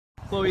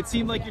Chloe, it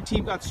seemed like your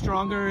team got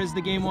stronger as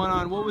the game went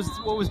on. What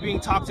was being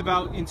talked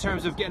about in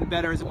terms of getting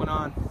better as it went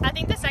on? I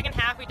think the second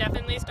half we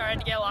definitely started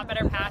to get a lot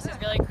better passes,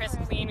 really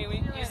crisp, clean.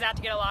 We used that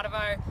to get a lot of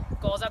our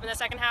goals up in the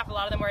second half. A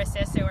lot of them were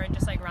assists. They weren't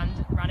just like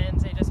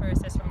run-ins. They just were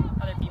assists from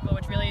other people,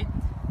 which really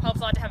helps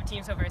a lot to have a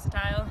team so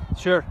versatile.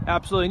 Sure,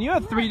 absolutely. And you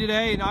had 3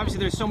 today, and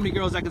obviously there's so many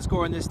girls that can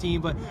score on this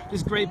team, but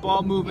just great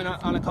ball movement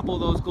on a couple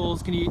of those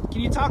goals. Can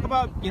you talk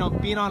about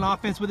being on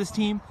offense with this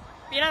team?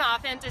 Being on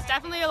offense is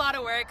definitely a lot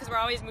of work because we're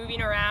always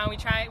moving around. We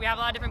have a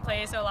lot of different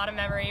plays, so a lot of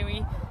memory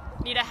we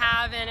need to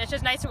have, and it's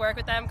just nice to work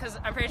with them because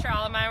I'm pretty sure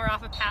all of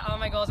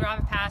my goals were off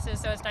of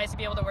passes, so it's nice to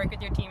be able to work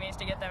with your teammates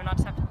to get them,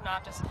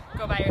 not just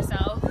go by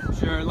yourself.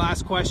 Sure.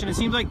 Last question. It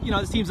seems like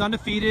this team's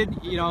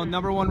undefeated,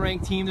 number 1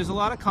 ranked team. There's a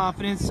lot of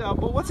confidence,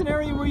 but what's an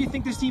area where you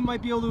think this team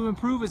might be able to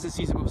improve as the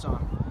season moves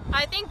on?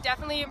 I think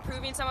definitely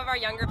improving some of our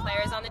younger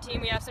players on the team.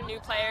 We have some new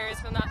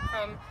players from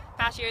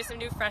past years, some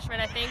new freshmen.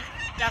 I think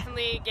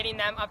definitely getting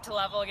them up to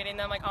level, getting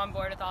them on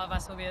board with all of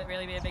us will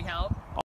really be a big help.